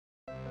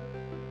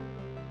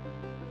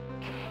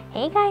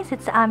Hey guys,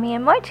 it's Ami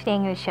and Amour. Today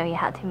I'm going to show you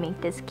how to make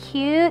this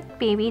cute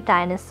baby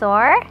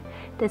dinosaur.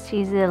 This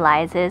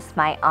utilizes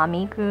my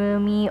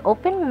amigurumi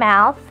open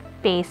mouth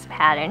base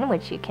pattern,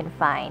 which you can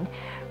find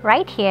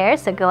right here.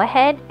 So go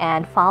ahead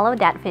and follow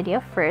that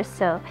video first.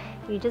 So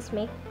you just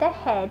make the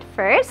head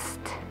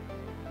first.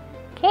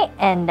 Okay,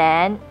 and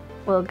then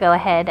we'll go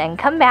ahead and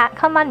come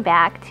on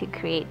back to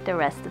create the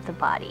rest of the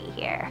body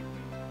here.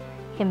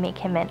 You can make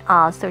him in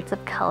all sorts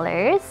of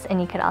colors,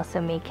 and you could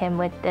also make him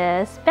with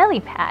this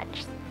belly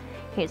patch.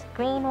 Here's a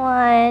green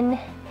one.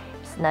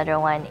 Here's another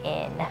one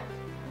in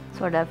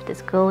sort of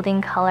this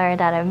golden color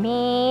that I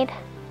made.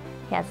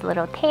 He has a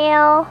little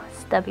tail,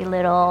 stubby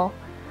little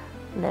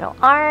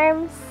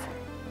arms.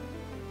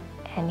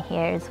 And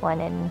here's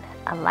one in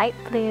a light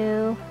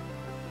blue.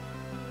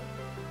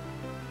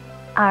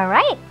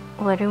 Alright,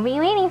 what are we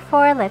waiting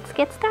for? Let's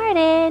get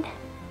started.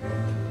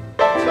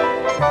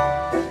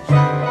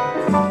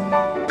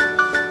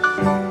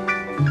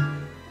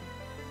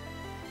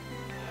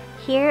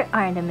 Here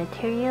are the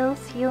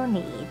materials you'll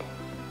need.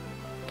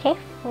 Okay,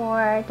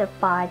 for the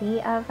body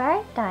of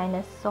our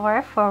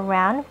dinosaur, for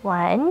round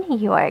 1,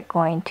 you are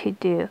going to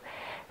do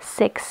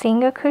 6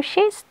 single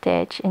crochet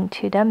stitch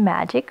into the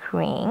magic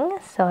ring.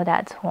 So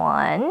that's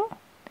 1,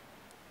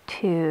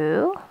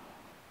 2,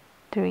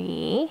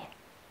 3,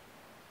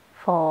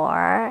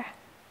 4,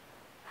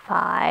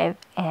 5,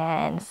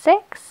 and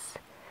 6.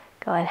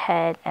 Go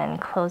ahead and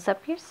close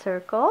up your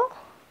circle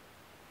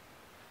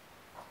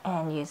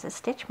and use a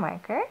stitch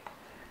marker.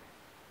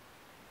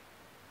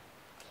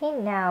 Okay,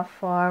 now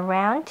for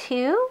round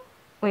 2,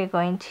 we're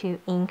going to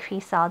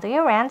increase all the way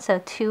around,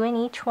 so 2 in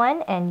each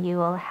one, and you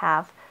will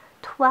have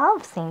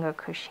 12 single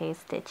crochet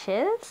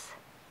stitches.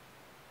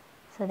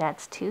 So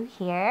that's 2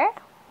 here,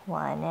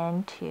 1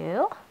 and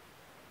 2.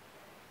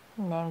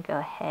 And then go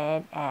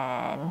ahead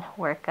and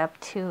work up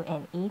 2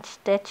 in each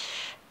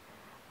stitch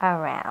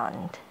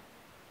around.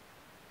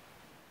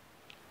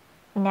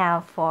 Now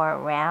for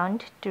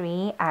round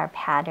 3, our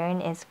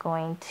pattern is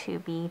going to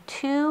be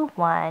 2,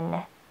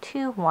 1,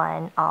 2,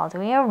 1 all the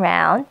way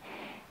around,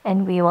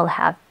 and we will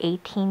have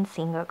 18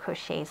 single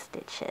crochet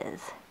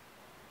stitches.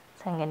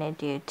 So I'm going to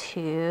do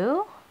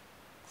 2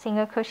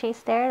 single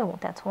crochets there.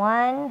 That's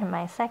 1, and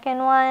my second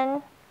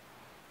one,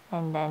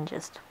 and then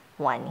just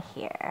 1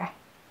 here.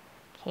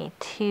 Okay,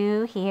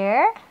 2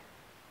 here,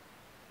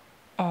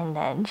 and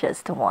then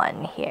just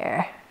 1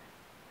 here.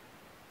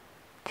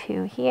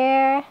 2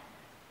 here,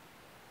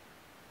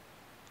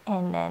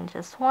 and then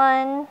just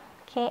 1.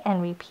 Okay,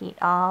 and repeat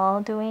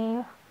all the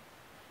way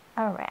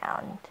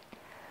around.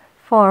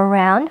 For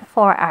round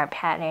 4, our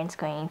pattern is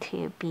going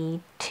to be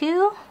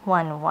 2,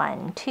 1,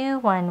 1, 2,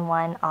 1,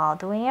 1 all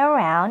the way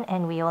around,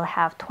 and we will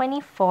have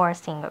 24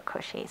 single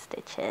crochet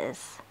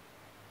stitches.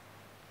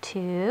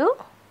 2,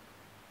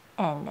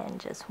 and then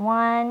just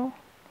 1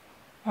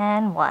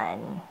 and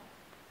 1,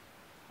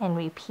 and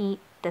repeat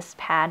this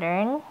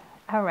pattern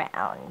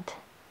around.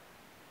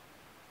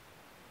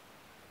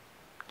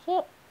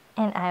 Okay,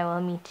 and I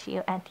will meet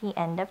you at the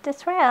end of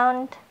this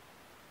round.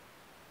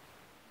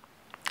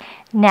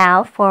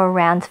 Now for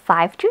rounds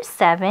 5 through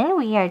 7,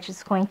 we are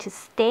just going to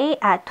stay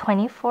at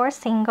 24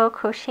 single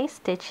crochet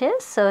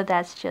stitches, so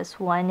that's just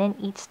 1 in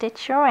each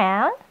stitch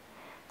around.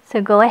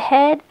 So go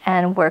ahead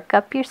and work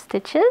up your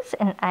stitches,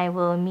 and I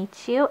will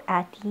meet you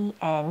at the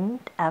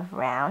end of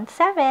round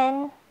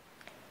 7.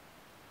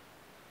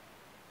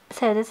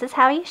 So this is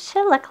how you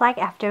should look like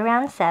after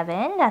round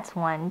 7. That's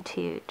 1,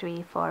 2,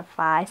 3, 4,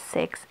 5,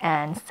 6,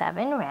 and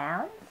 7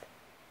 rounds.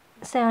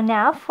 So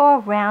now for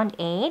round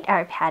 8,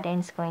 our pattern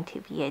is going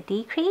to be a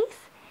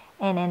decrease,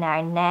 and in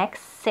our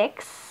next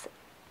 6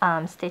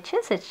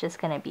 stitches, it's just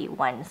going to be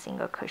 1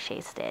 single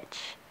crochet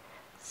stitch.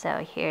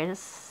 So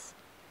here's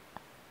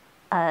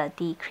a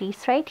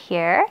decrease right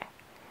here,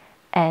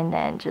 and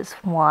then just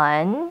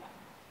 1,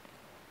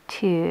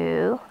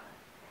 2,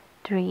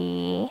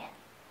 3,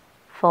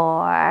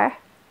 4,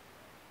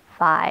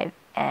 5,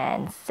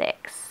 and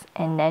 6.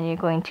 And then you're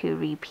going to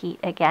repeat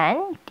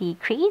again,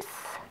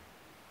 decrease,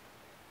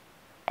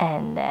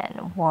 and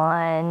then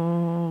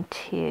 1,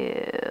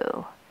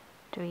 2,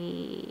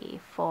 3,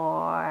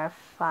 4,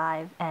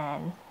 5,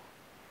 and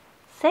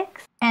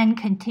 6. And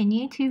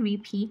continue to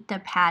repeat the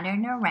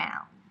pattern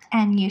around.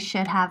 And you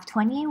should have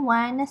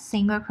 21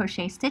 single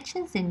crochet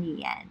stitches in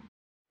the end.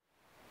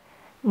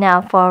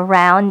 Now for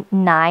round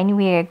 9,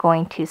 we are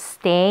going to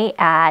stay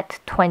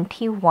at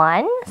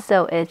 21.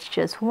 So it's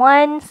just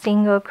 1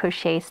 single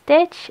crochet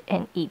stitch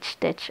in each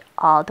stitch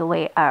all the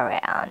way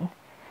around.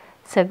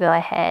 So go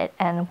ahead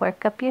and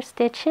work up your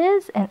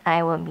stitches, and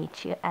I will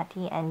meet you at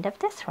the end of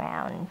this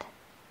round.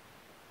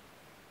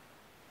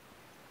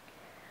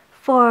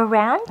 For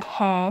round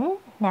 10,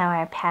 now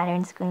our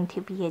pattern is going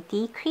to be a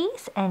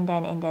decrease, and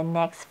then in the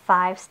next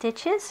 5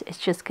 stitches, it's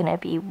just going to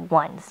be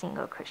 1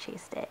 single crochet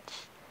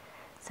stitch.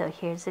 So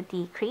here's a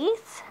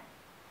decrease,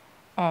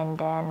 and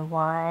then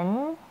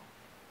 1,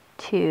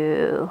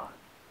 2,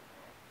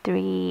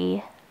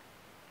 3,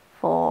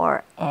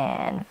 4,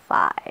 and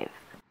 5.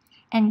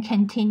 And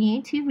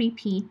continue to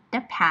repeat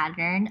the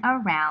pattern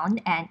around,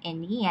 and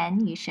in the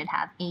end you should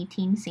have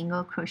 18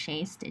 single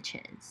crochet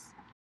stitches.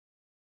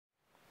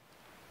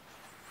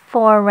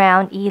 For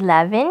round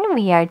 11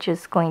 we are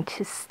just going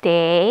to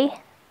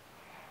stay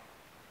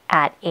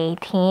at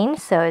 18,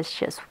 so it's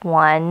just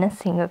one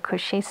single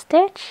crochet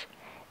stitch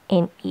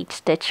in each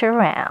stitch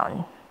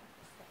around.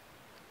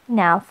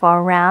 Now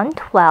for round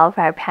 12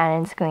 our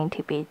pattern is going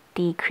to be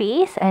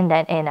decrease, and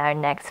then in our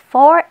next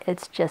 4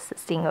 it's just a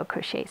single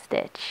crochet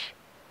stitch.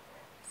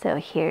 So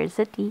here's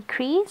a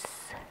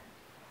decrease,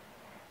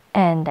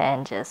 and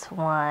then just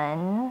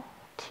 1,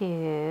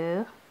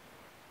 2,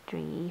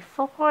 3,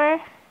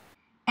 4,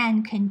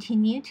 and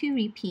continue to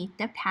repeat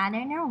the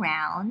pattern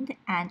around,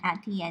 and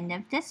at the end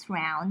of this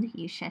round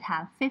you should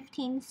have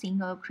 15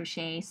 single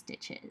crochet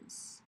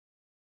stitches.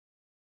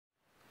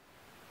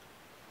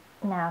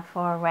 Now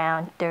for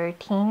round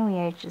 13 we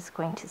are just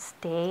going to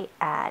stay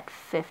at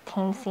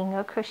 15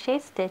 single crochet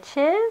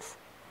stitches.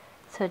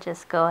 So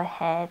just go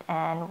ahead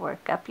and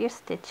work up your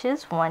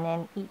stitches, one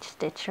in each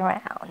stitch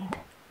around.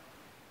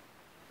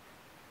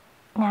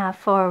 Now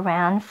for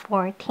round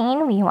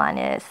 14 we want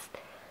to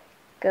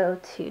go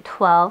to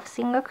 12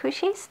 single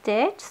crochet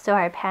stitch, so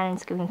our pattern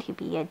is going to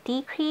be a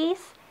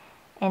decrease,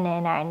 and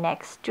in our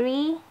next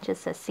 3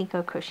 just a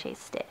single crochet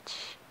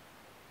stitch.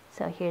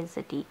 So here's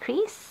a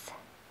decrease,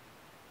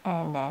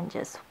 and then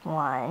just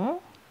 1,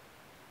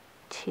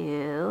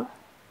 2,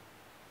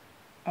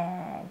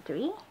 and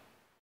 3.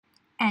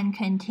 And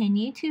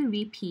continue to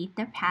repeat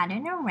the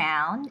pattern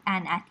around,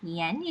 and at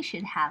the end you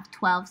should have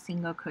 12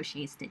 single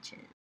crochet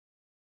stitches.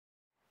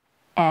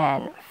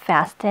 And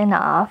fasten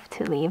off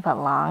to leave a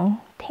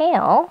long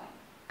tail,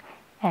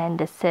 and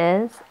this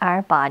is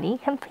our body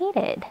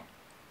completed.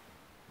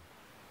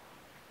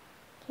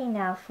 Okay,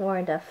 now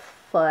for the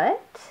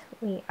foot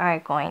we are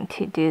going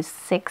to do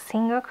 6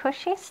 single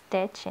crochet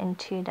stitch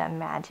into the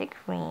magic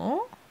ring.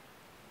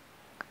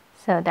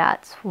 So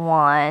that's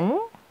 1,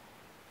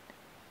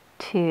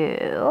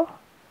 2,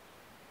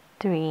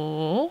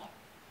 3,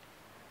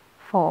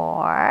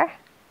 4,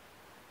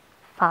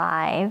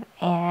 5,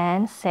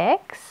 and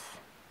 6.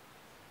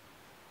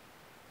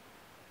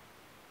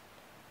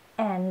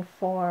 And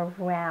for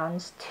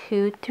rounds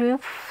 2 through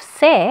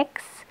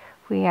 6,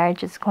 we are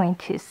just going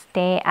to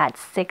stay at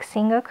 6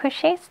 single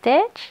crochet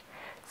stitch.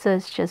 So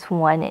it's just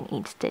 1 in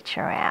each stitch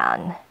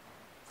around.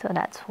 So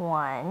that's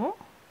 1,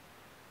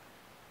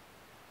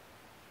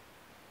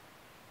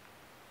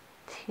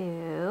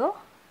 2,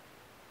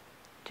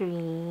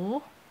 3,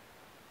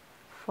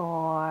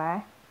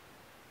 4,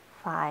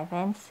 5,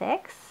 and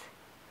 6.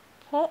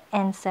 Okay,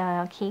 and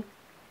so keep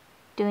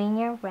doing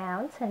your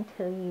rounds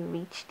until you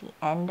reach the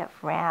end of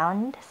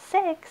round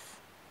 6.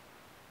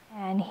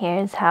 And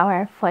here's how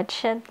our foot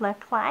should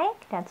look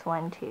like. That's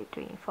 1, 2,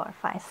 3, 4,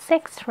 5,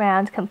 6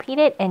 rounds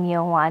completed, and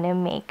you'll want to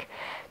make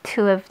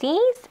 2 of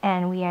these,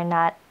 and we are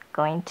not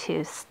going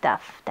to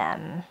stuff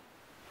them.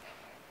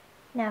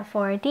 Now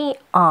for the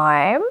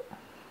arm,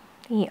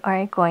 we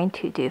are going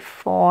to do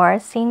 4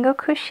 single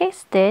crochet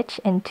stitch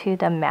into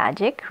the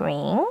magic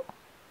ring.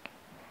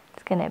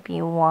 It's going to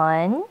be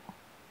 1,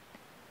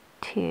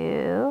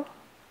 2,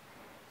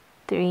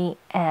 3,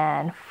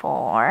 and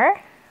 4.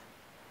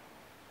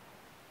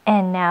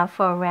 And now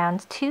for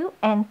rounds 2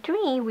 and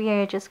 3 we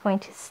are just going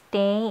to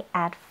stay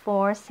at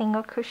 4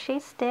 single crochet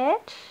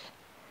stitch.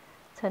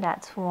 So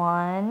that's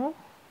 1,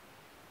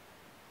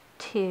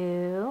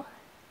 2,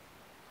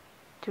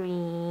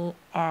 3,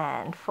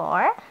 and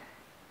 4.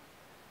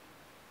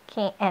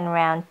 Okay, and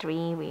round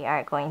 3 we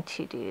are going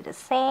to do the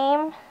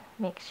same.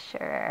 Make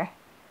sure.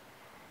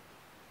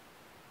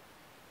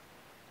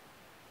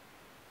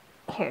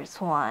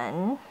 Here's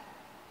 1,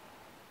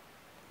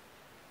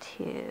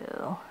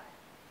 2,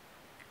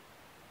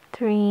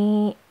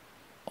 3,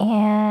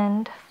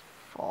 and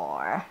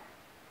 4.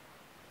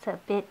 It's a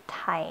bit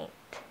tight.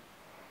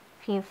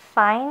 If you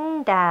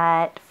find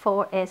that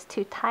 4 is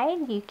too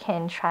tight, you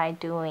can try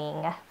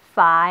doing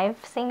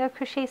 5 single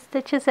crochet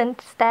stitches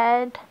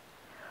instead.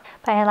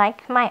 But I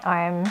like my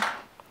arm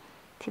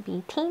to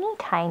be teeny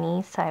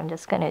tiny, so I'm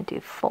just going to do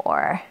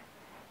 4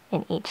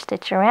 in each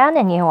stitch around,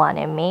 and you want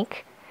to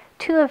make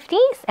 2 of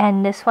these,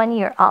 and this one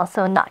you're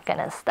also not going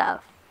to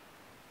stuff.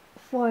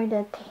 For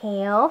the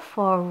tail,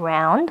 for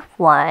round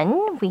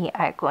 1, we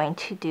are going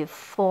to do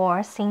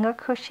 4 single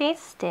crochet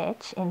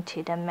stitch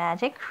into the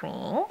magic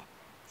ring.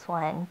 It's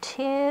 1,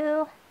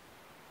 2,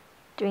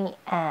 3,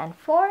 and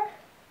 4.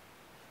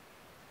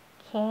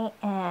 Okay,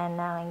 and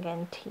now I'm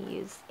going to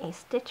use a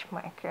stitch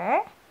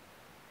marker.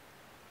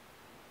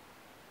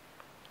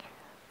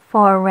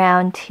 For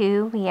round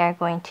 2, we are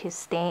going to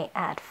stay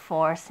at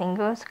 4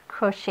 single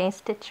crochet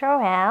stitch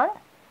around.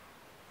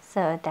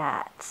 So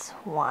that's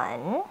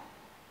 1,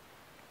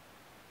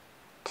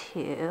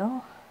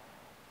 2,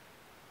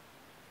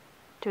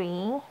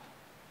 3,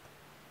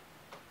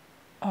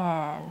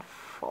 and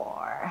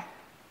 4.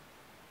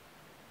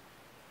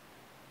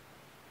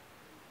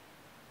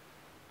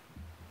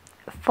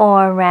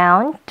 For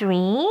round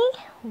 3,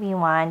 we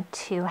want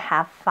to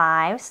have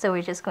 5, so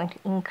we're just going to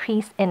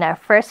increase in our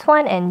first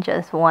one and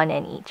just 1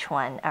 in each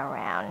one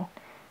around.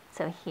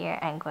 So here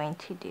I'm going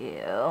to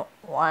do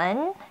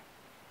 1,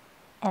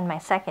 and my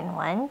second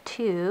one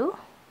 2,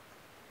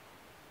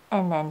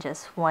 and then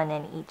just 1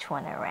 in each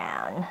one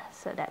around.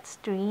 So that's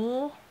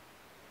 3,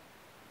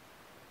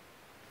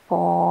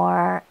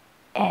 4,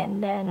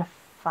 and then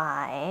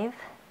 5.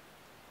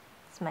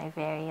 It's my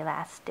very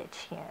last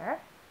stitch here.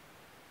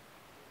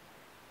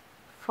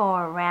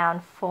 For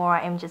round 4,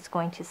 I'm just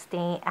going to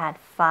stay at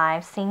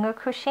 5 single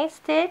crochet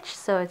stitch,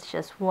 so it's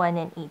just 1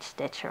 in each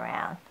stitch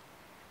around.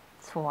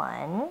 It's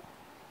 1,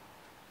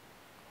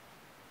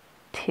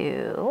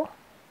 2,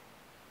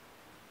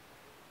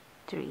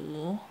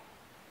 3,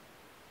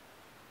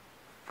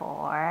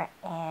 4,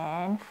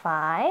 and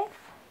 5.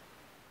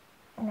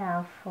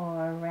 Now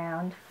for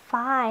round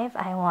 5,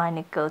 I want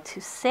to go to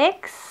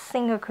 6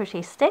 single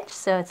crochet stitch,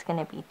 so it's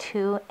going to be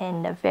 2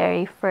 in the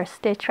very first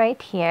stitch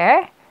right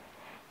here,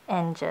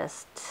 and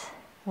just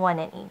 1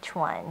 in each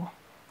one.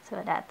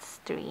 So that's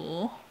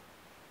 3,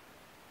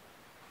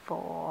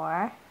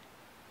 4,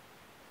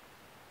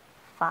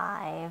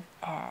 5,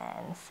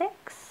 and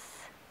 6.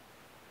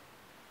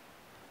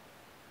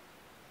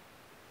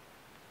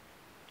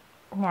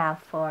 Now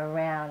for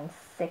round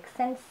 6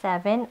 and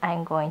 7,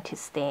 I'm going to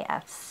stay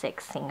at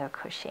 6 single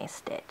crochet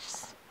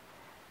stitches.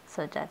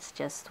 So that's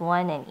just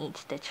 1 in each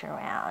stitch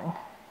around.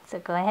 So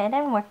go ahead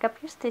and work up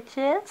your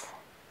stitches.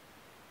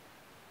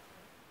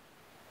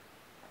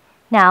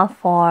 Now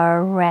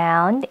for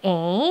round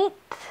 8,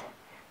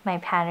 my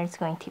pattern is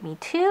going to be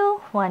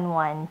 2, 1,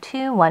 1,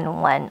 2,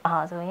 1, 1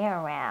 all the way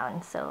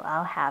around. So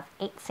I'll have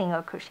 8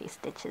 single crochet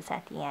stitches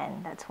at the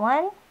end. That's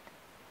 1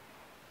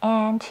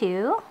 and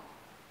 2.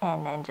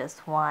 And then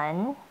just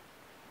 1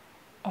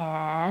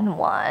 and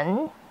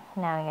 1.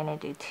 Now I'm going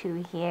to do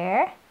 2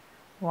 here.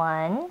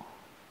 1,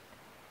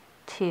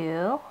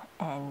 2,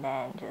 and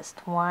then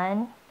just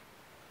 1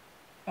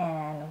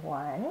 and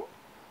 1.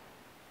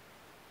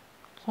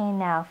 Okay,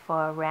 now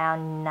for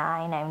round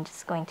 9, I'm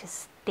just going to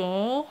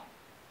stay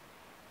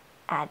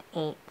at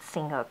 8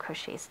 single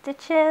crochet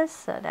stitches.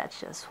 So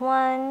that's just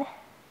 1,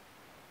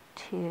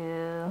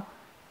 2,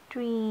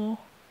 3,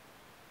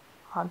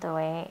 all the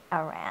way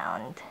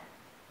around.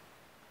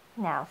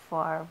 Now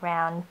for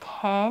round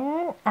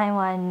 10, I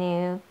want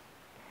to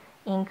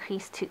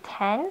increase to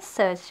 10,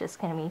 so it's just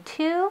going to be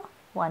 2,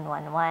 1,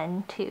 1,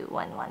 1, 2,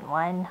 1, 1,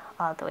 1,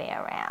 all the way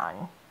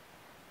around.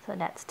 So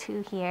that's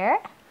 2 here,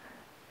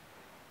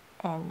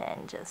 and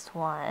then just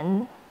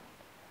 1,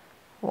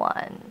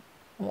 1,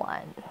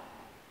 1,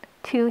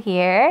 2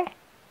 here,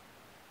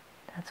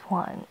 that's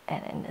 1,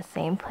 and in the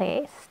same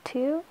place,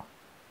 2,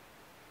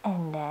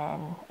 and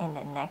then in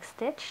the next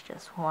stitch,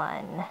 just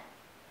 1,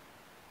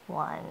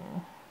 1,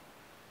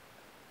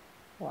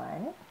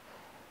 1.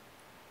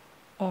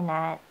 And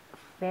at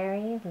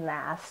very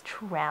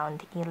last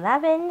round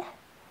 11,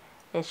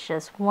 it's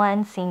just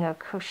 1 single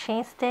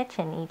crochet stitch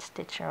in each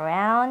stitch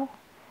around,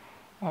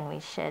 and we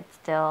should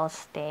still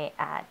stay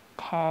at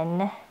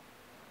 10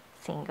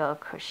 single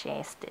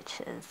crochet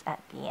stitches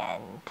at the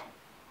end.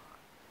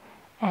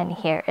 And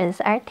here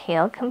is our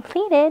tail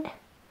completed.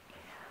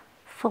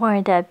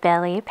 For the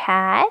belly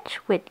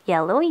patch with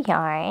yellow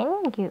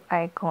yarn, you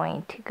are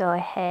going to go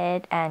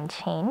ahead and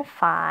chain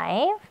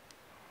 5.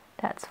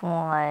 That's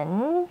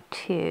 1,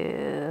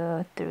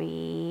 2,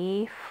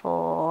 3,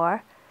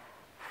 4,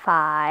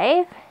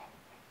 5.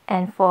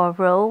 And for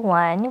row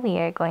 1, we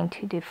are going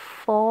to do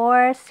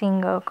 4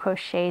 single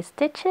crochet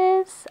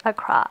stitches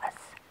across.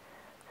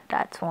 So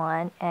that's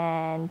 1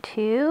 and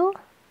 2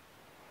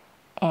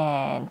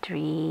 and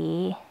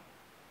 3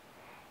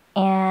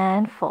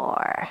 and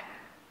 4.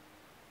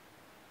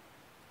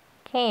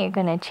 Okay, you're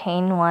going to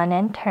chain 1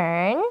 and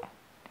turn.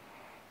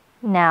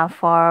 Now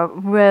for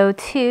row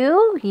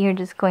 2, you're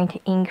just going to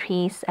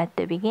increase at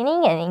the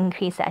beginning and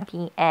increase at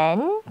the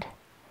end.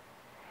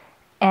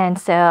 And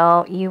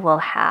so you will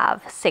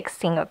have 6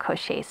 single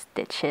crochet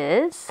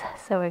stitches.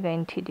 So we're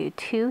going to do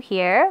 2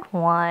 here,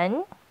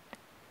 1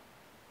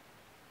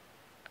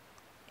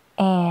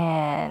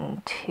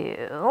 and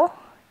 2,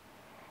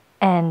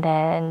 and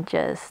then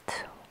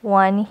just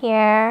 1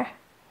 here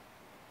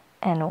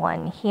and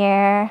 1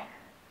 here,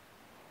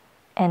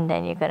 and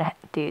then you're going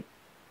to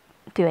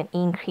do an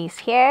increase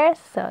here,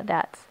 so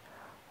that's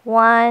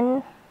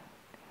 1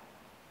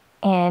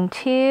 and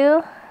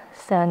 2.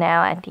 So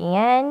now at the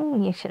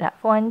end you should have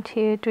 1,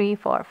 2, 3,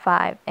 4,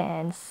 5,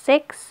 and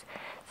 6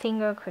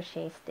 single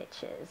crochet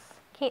stitches.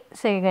 Okay,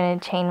 so you're going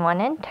to chain 1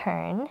 and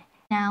turn.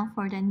 Now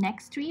for the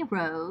next 3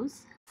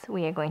 rows, so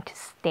we are going to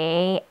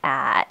stay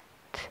at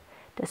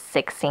the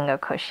 6 single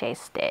crochet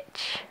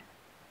stitch.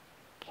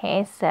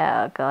 Okay,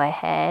 so go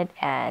ahead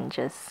and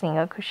just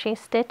single crochet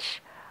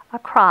stitch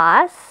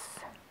across.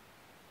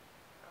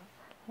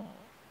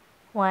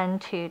 1,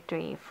 2,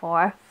 3,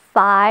 4,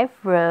 5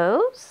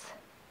 rows.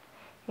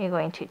 You're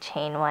going to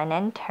chain 1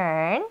 and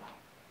turn.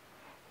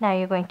 Now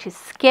you're going to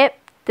skip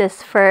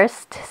this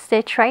first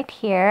stitch right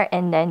here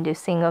and then do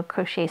single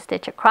crochet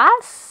stitch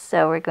across.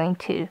 So we're going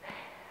to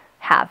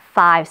have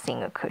 5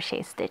 single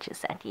crochet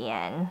stitches at the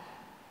end.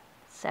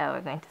 So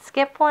we're going to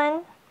skip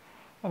one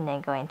and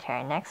then go into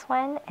our next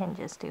one and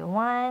just do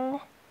 1,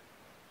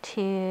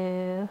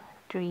 2,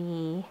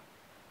 3,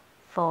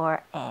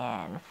 4,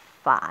 and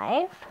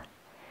 5.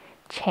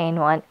 Chain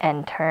 1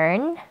 and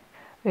turn.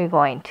 We're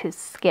going to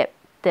skip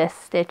this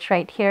stitch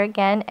right here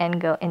again and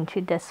go into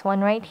this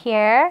one right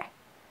here.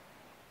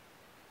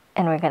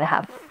 And we're going to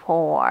have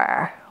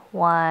 4.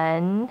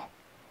 1,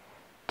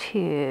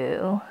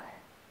 2,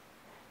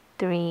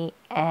 3,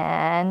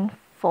 and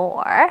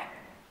 4.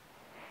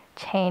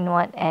 Chain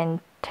 1 and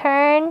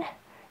turn.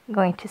 I'm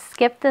going to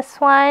skip this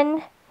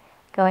one,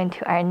 go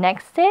into our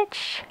next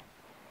stitch,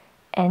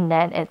 and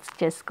then it's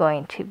just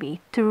going to be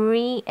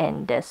 3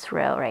 in this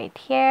row right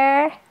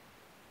here.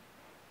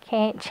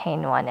 Okay,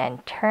 chain 1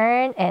 and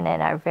turn, and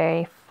then our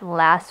very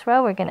last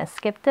row we're going to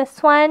skip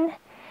this one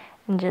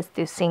and just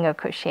do single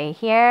crochet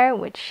here,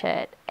 which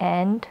should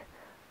end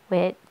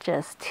with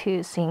just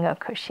 2 single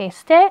crochet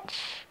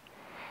stitch.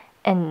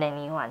 And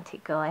then you want to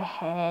go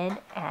ahead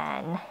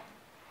and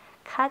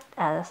cut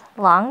a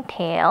long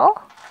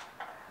tail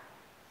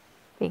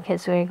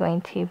because we're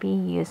going to be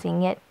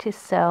using it to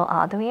sew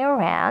all the way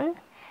around.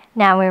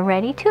 Now we're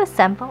ready to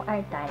assemble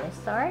our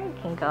dinosaur. You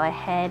can go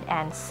ahead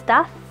and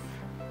stuff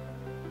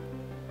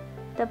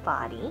the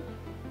body.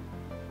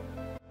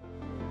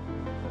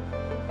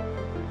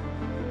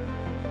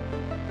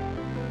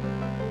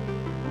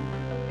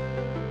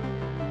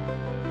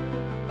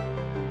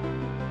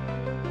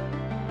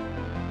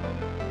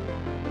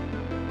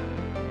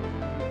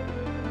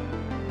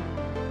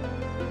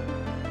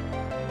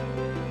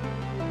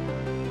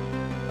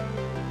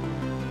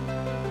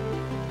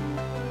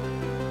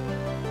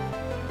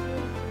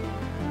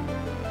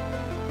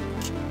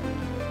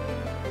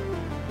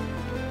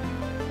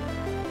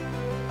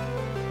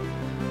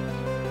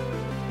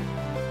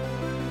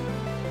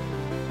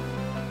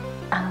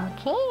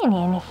 Okay, and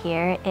in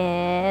here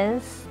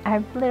is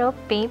our little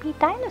baby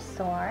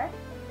dinosaur.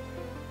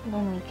 And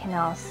then we can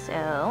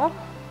also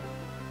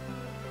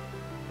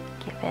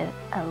give it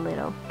a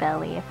little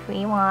belly if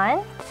we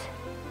want.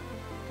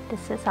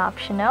 This is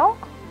optional.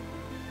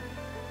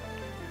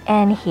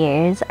 And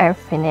here's our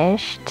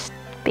finished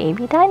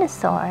baby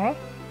dinosaur.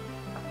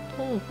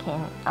 Okay, you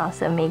can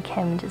also make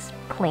him just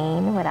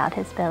plain without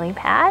his belly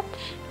patch.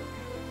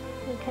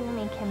 You can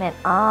make him in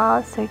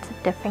all sorts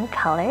of different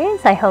colors.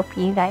 I hope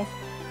you guys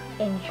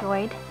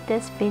enjoyed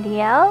this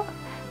video.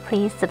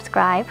 Please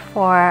subscribe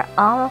for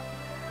all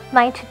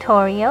my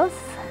tutorials,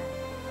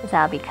 as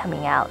I'll be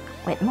coming out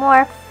with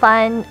more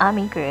fun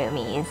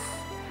amigurumis.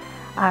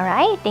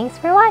 Alright, thanks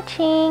for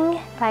watching.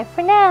 Bye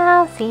for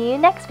now. See you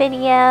next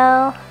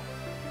video.